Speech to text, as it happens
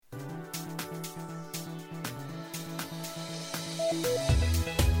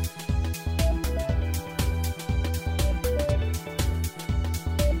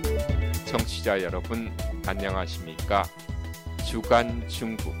청취자 여러분 안녕하십니까? 주간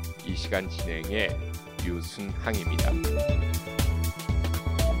중국 이 시간 진행의 유순항입니다.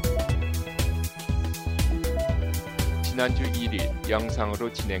 지난주 1일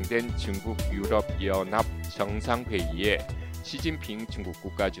영상으로 진행된 중국 유럽연합 정상회의에 시진핑 중국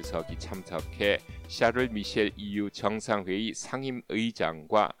국가주석이 참석해 샤를 미셸 EU 정상회의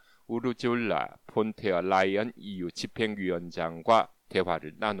상임의장과 우르줄라 폰테어 라이언 EU 집행위원장과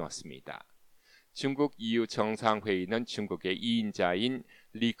대화를 나누었습니다. 중국 EU 정상회의는 중국의 2인자인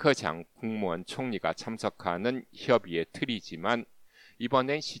리커장 국무원 총리가 참석하는 협의의 틀이지만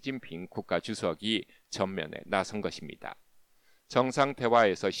이번엔 시진핑 국가주석이 전면에 나선 것입니다. 정상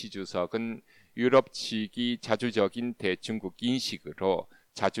대화에서 시 주석은 유럽 측이 자주적인 대중국 인식으로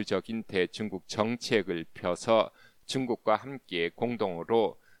자주적인 대중국 정책을 펴서 중국과 함께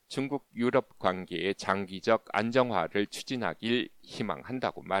공동으로 중국 유럽 관계의 장기적 안정화를 추진하길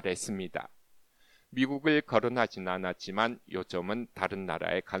희망한다고 말했습니다. 미국을 거론하진 않았지만 요점은 다른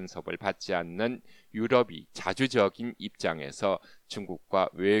나라의 간섭을 받지 않는 유럽이 자주적인 입장에서 중국과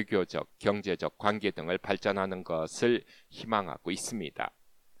외교적, 경제적 관계 등을 발전하는 것을 희망하고 있습니다.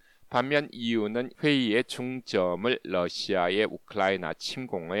 반면 EU는 회의의 중점을 러시아의 우크라이나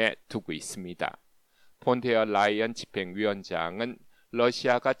침공에 두고 있습니다. 폰데어 라이언 집행위원장은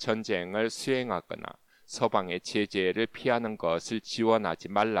러시아가 전쟁을 수행하거나 서방의 제재를 피하는 것을 지원하지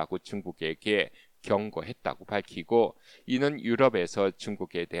말라고 중국에게 경고했다고 밝히고 이는 유럽에서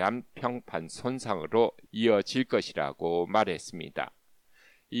중국에 대한 평판 손상으로 이어질 것이라고 말했습니다.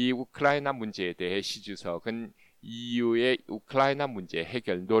 이 우크라이나 문제에 대해 시 주석은 EU의 우크라이나 문제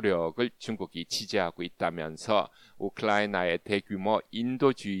해결 노력을 중국이 지지하고 있다면서 우크라이나의 대규모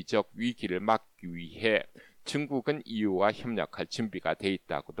인도주의적 위기를 막기 위해 중국은 EU와 협력할 준비가 돼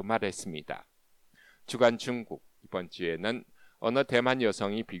있다고도 말했습니다. 주간 중국 이번 주에는 어느 대만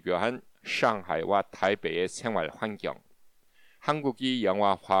여성이 비교한 상하이와 타이베이의 생활 환경, 한국이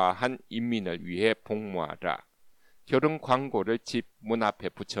영화화한 인민을 위해 복무하라, 결혼 광고를 집 문 앞에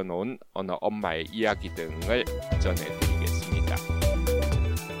붙여놓은 어느 엄마의 이야기 등을 전해드리겠습니다.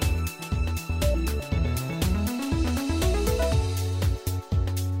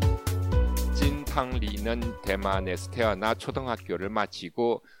 찐탕리는 대만에서 태어나 초등학교를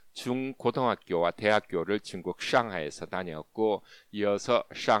마치고 중고등학교와 대학교를 중국 상하이에서 다녔고 이어서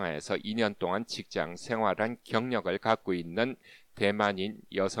상하이에서 2년 동안 직장 생활한 경력을 갖고 있는 대만인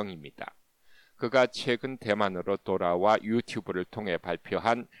여성입니다. 그가 최근 대만으로 돌아와 유튜브를 통해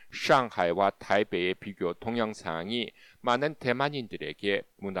발표한 상하이와 타이베이의 비교 동영상이 많은 대만인들에게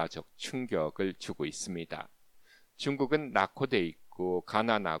문화적 충격을 주고 있습니다. 중국은 낙후돼 있고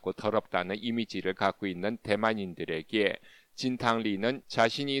가난하고 더럽다는 이미지를 갖고 있는 대만인들에게 진탕리는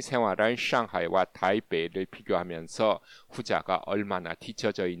자신이 생활한 상하이와 타이베이를 비교하면서 후자가 얼마나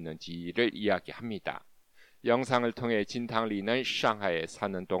뒤처져 있는지를 이야기합니다. 영상을 통해 진탕리는 상하이에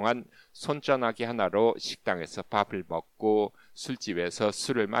사는 동안 손전화기 하나로 식당에서 밥을 먹고 술집에서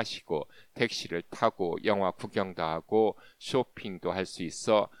술을 마시고 택시를 타고 영화 구경도 하고 쇼핑도 할 수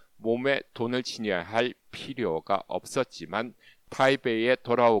있어 몸에 돈을 지녀야 할 필요가 없었지만 타이베이에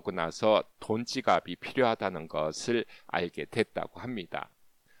돌아오고 나서 돈지갑이 필요하다는 것을 알게 됐다고 합니다.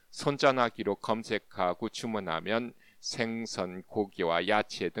 손전화기로 검색하고 주문하면 생선, 고기와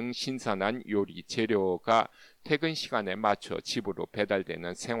야채 등 신선한 요리 재료가 퇴근 시간에 맞춰 집으로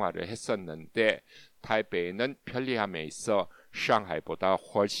배달되는 생활을 했었는데 타이베이는 편리함에 있어 상하이보다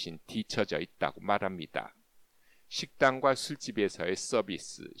훨씬 뒤처져 있다고 말합니다. 식당과 술집에서의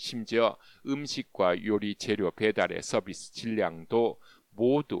서비스, 심지어 음식과 요리 재료 배달의 서비스 질량도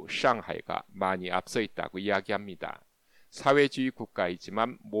모두 상하이가 많이 앞서 있다고 이야기합니다. 사회주의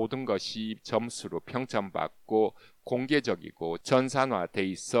국가이지만 모든 것이 점수로 평점받고 공개적이고 전산화돼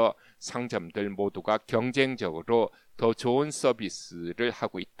있어 상점들 모두가 경쟁적으로 더 좋은 서비스를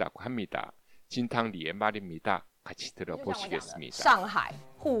하고 있다고 합니다. 진탕리의 말입니다. 같이 들어보시겠습니다. 上海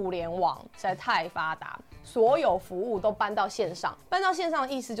互联网实在太发达，所有服务都搬到线上。搬到线上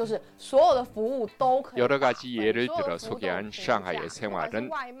的意思就是所有的服务都可以。 여러 가지 예를 들어 소개한 상하이의 생활은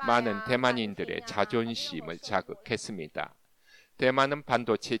많은 대만인들의 자존심을 자극했습니다. 대만은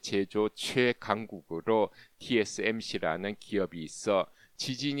반도체 제조 최강국으로 TSMC라는 기업이 있어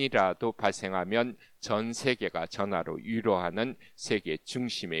지진이라도 발생하면 전 세계가 전화로 위로하는 세계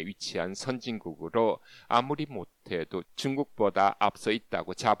중심에 위치한 선진국으로 아무리 못해도 중국보다 앞서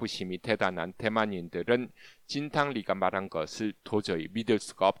있다고 자부심이 대단한 대만인들은 진탕리가 말한 것을 도저히 믿을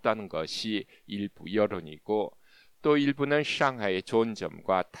수가 없다는 것이 일부 여론이고 또 일부는 상하이의 좋은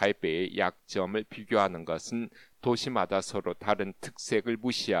점과 타이베이의 약점을 비교하는 것은 도시마다 서로 다른 특색을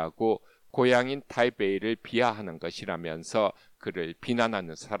무시하고 고향인 타이베이를 비하하는 것이라면서 그를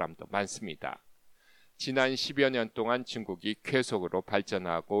비난하는 사람도 많습니다. 지난 10여 년 동안 중국이 쾌속으로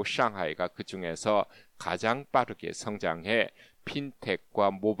발전하고 상하이가 그 중에서 가장 빠르게 성장해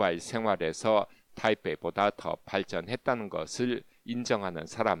핀텍과 모바일 생활에서 타이베이보다 더 발전했다는 것을 인정하는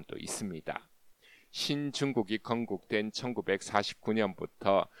사람도 있습니다. 신중국이 건국된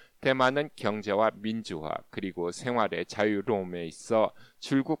 1949년부터 대만은 경제와 민주화 그리고 생활의 자유로움에 있어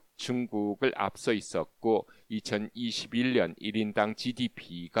줄국 중국을 앞서 있었고 2021년 1인당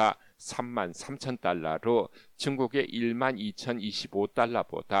GDP가 33,000달러로 중국의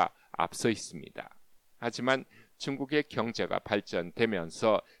 12,025달러보다 앞서 있습니다. 하지만 중국의 경제가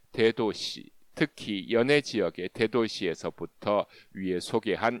발전되면서 대도시, 특히 연해 지역의 대도시에서부터 위에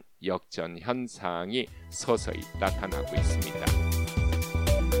소개한 역전 현상이 서서히 나타나고 있습니다.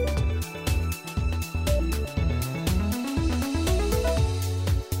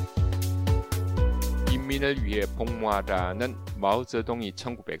 인민을 위해 복무하라는 마오쩌둥이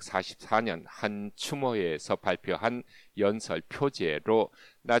 1944년 한 추모회에서 발표한 연설 표제로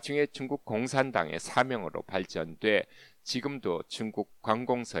나중에 중국 공산당의 사명으로 발전돼 지금도 중국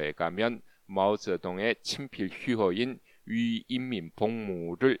관공서에 가면 마오쩌둥의 친필 휴호인 위인민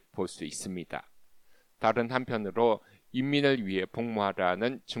복무를 볼 수 있습니다. 다른 한편으로 인민을 위해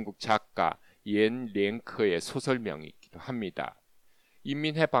복무하라는 중국 작가 옌 랭크의 소설명이기도 합니다.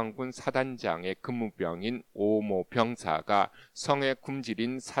 인민해방군 사단장의 근무병인 오모 병사가 성에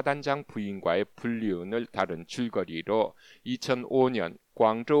굶주린 사단장 부인과의 불륜을 다룬 줄거리로 2005년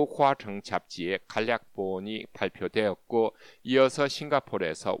광저우 화청 잡지에 간략본이 발표되었고 이어서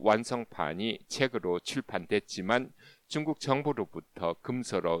싱가포르에서 완성판이 책으로 출판됐지만 중국 정부로부터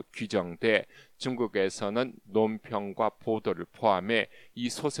금서로 규정돼 중국에서는 논평과 보도를 포함해 이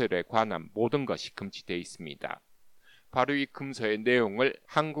소설에 관한 모든 것이 금지되어 있습니다. 바로 이 금서의 내용을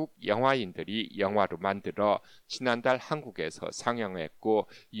한국 영화인들이 영화로 만들어 지난달 한국에서 상영했고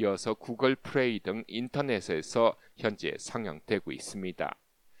이어서 구글 플레이 등 인터넷에서 현재 상영되고 있습니다.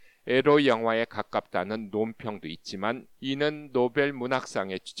 에로 영화에 가깝다는 논평도 있지만 이는 노벨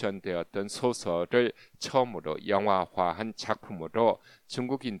문학상에 추천되었던 소설을 처음으로 영화화한 작품으로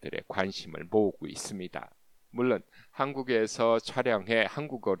중국인들의 관심을 모으고 있습니다. 물론 한국에서 촬영해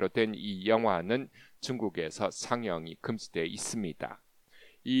한국어로 된 이 영화는 중국에서 상영이 금지되어 있습니다.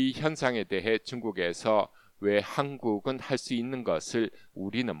 이 현상에 대해 중국에서 왜 한국은 할 수 있는 것을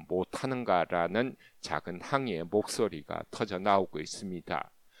우리는 못하는가라는 작은 항의의 목소리가 터져 나오고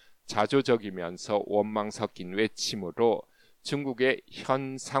있습니다. 자조적이면서 원망 섞인 외침으로 중국의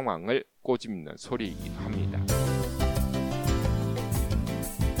현 상황을 꼬집는 소리이기도 합니다.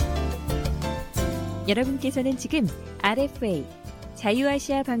 여러분께서는 지금 RFA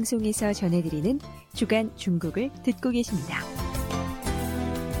자유아시아 방송에서 전해드리는 주간 중국을 듣고 계십니다.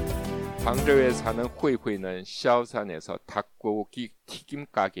 광저우에 사는 후이후이는 샤오산에서 닭고기 튀김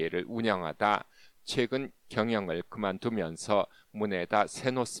가게를 운영하다 최근 경영을 그만두면서 문에다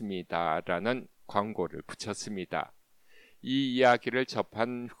새놓습니다라는 광고를 붙였습니다. 이 이야기를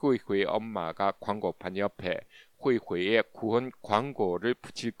접한 후이후이의 엄마가 광고판 옆에 후이후이의 구원 광고를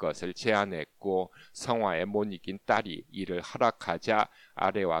붙일 것을 제안했고 성화에 못 이긴 딸이 이를 허락하자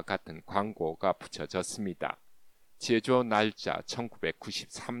아래와 같은 광고가 붙여졌습니다. 제조 날짜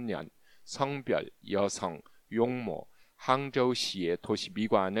 1993년, 성별, 여성, 용모, 항저우시의 도시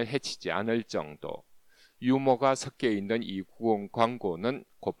미관을 해치지 않을 정도. 유머가 섞여 있는 이 구원 광고는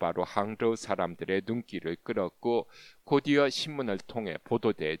곧바로 항저우 사람들의 눈길을 끌었고 곧이어 신문을 통해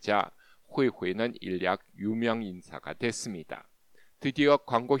보도되자 후이후이는 일약 유명 인사가 됐습니다. 드디어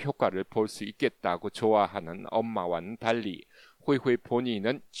광고 효과를 볼 수 있겠다고 좋아하는 엄마와는 달리 후이후이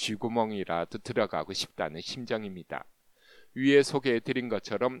본인은 쥐구멍이라도 들어가고 싶다는 심정입니다. 위에 소개해드린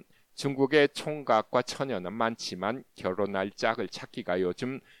것처럼 중국의 총각과 처녀는 많지만 결혼할 짝을 찾기가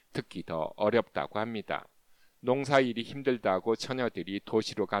요즘 특히 더 어렵다고 합니다. 농사일이 힘들다고 처녀들이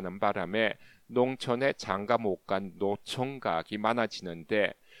도시로 가는 바람에 농촌에 장가 못 간 노총각이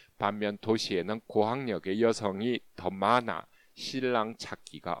많아지는데 반면 도시에는 고학력의 여성이 더 많아 신랑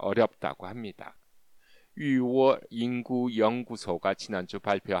찾기가 어렵다고 합니다. 유워 인구연구소가 지난주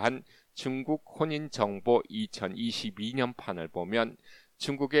발표한 중국 혼인정보 2022년판을 보면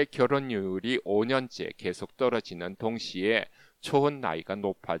중국의 결혼율이 5년째 계속 떨어지는 동시에 초혼 나이가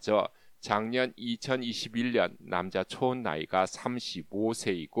높아져 작년 2021년 남자 초혼 나이가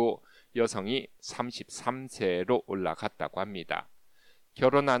 35세이고 여성이 33세로 올라갔다고 합니다.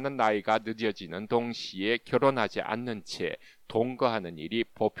 결혼하는 나이가 늦어지는 동시에 결혼하지 않는 채 동거하는 일이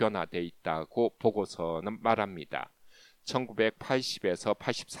보편화돼 있다고 보고서는 말합니다. 1980에서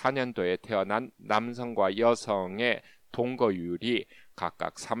 84년도에 태어난 남성과 여성의 동거율이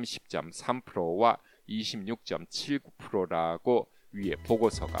각각 30.3%와 26.79%라고 위에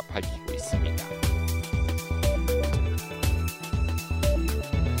보고서가 밝히고 있습니다.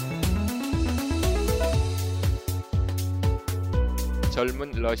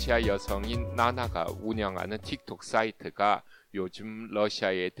 젊은 러시아 여성인 나나가 운영하는 틱톡 사이트가 요즘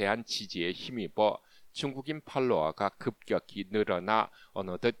러시아에 대한 지지에 힘입어 중국인 팔로워가 급격히 늘어나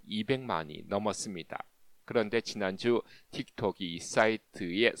어느덧 200만이 넘었습니다. 그런데 지난주 틱톡이 이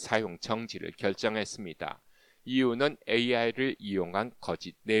사이트의 사용 정지를 결정했습니다. 이유는 AI를 이용한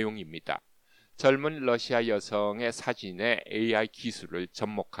거짓 내용입니다. 젊은 러시아 여성의 사진에 AI 기술을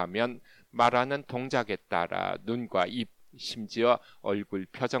접목하면 말하는 동작에 따라 눈과 입, 심지어 얼굴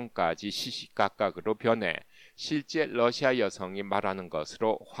표정까지 시시각각으로 변해 실제 러시아 여성이 말하는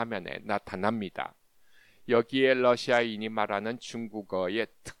것으로 화면에 나타납니다. 여기에 러시아인이 말하는 중국어의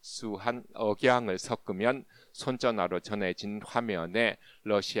특수한 억양을 섞으면 손전화로 전해진 화면에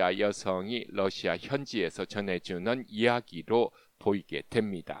러시아 여성이 러시아 현지에서 전해주는 이야기로 보이게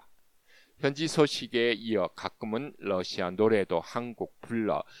됩니다. 현지 소식에 이어 가끔은 러시아 노래도 한곡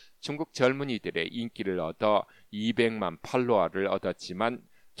불러 중국 젊은이들의 인기를 얻어 200만 팔로워를 얻었지만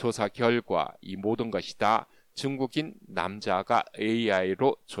조사 결과 이 모든 것이 다 중국인 남자가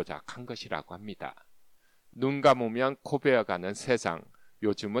AI로 조작한 것이라고 합니다. 눈 감으면 코 베어가는 세상,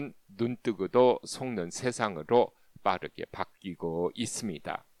 요즘은 눈 뜨고도 속는 세상으로 빠르게 바뀌고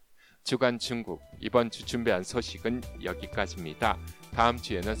있습니다. 주간 중국, 이번 주 준비한 소식은 여기까지입니다. 다음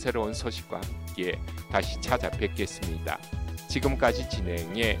주에는 새로운 소식과 함께 다시 찾아뵙겠습니다. 지금까지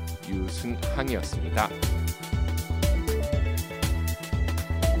진행의 유순항이었습니다.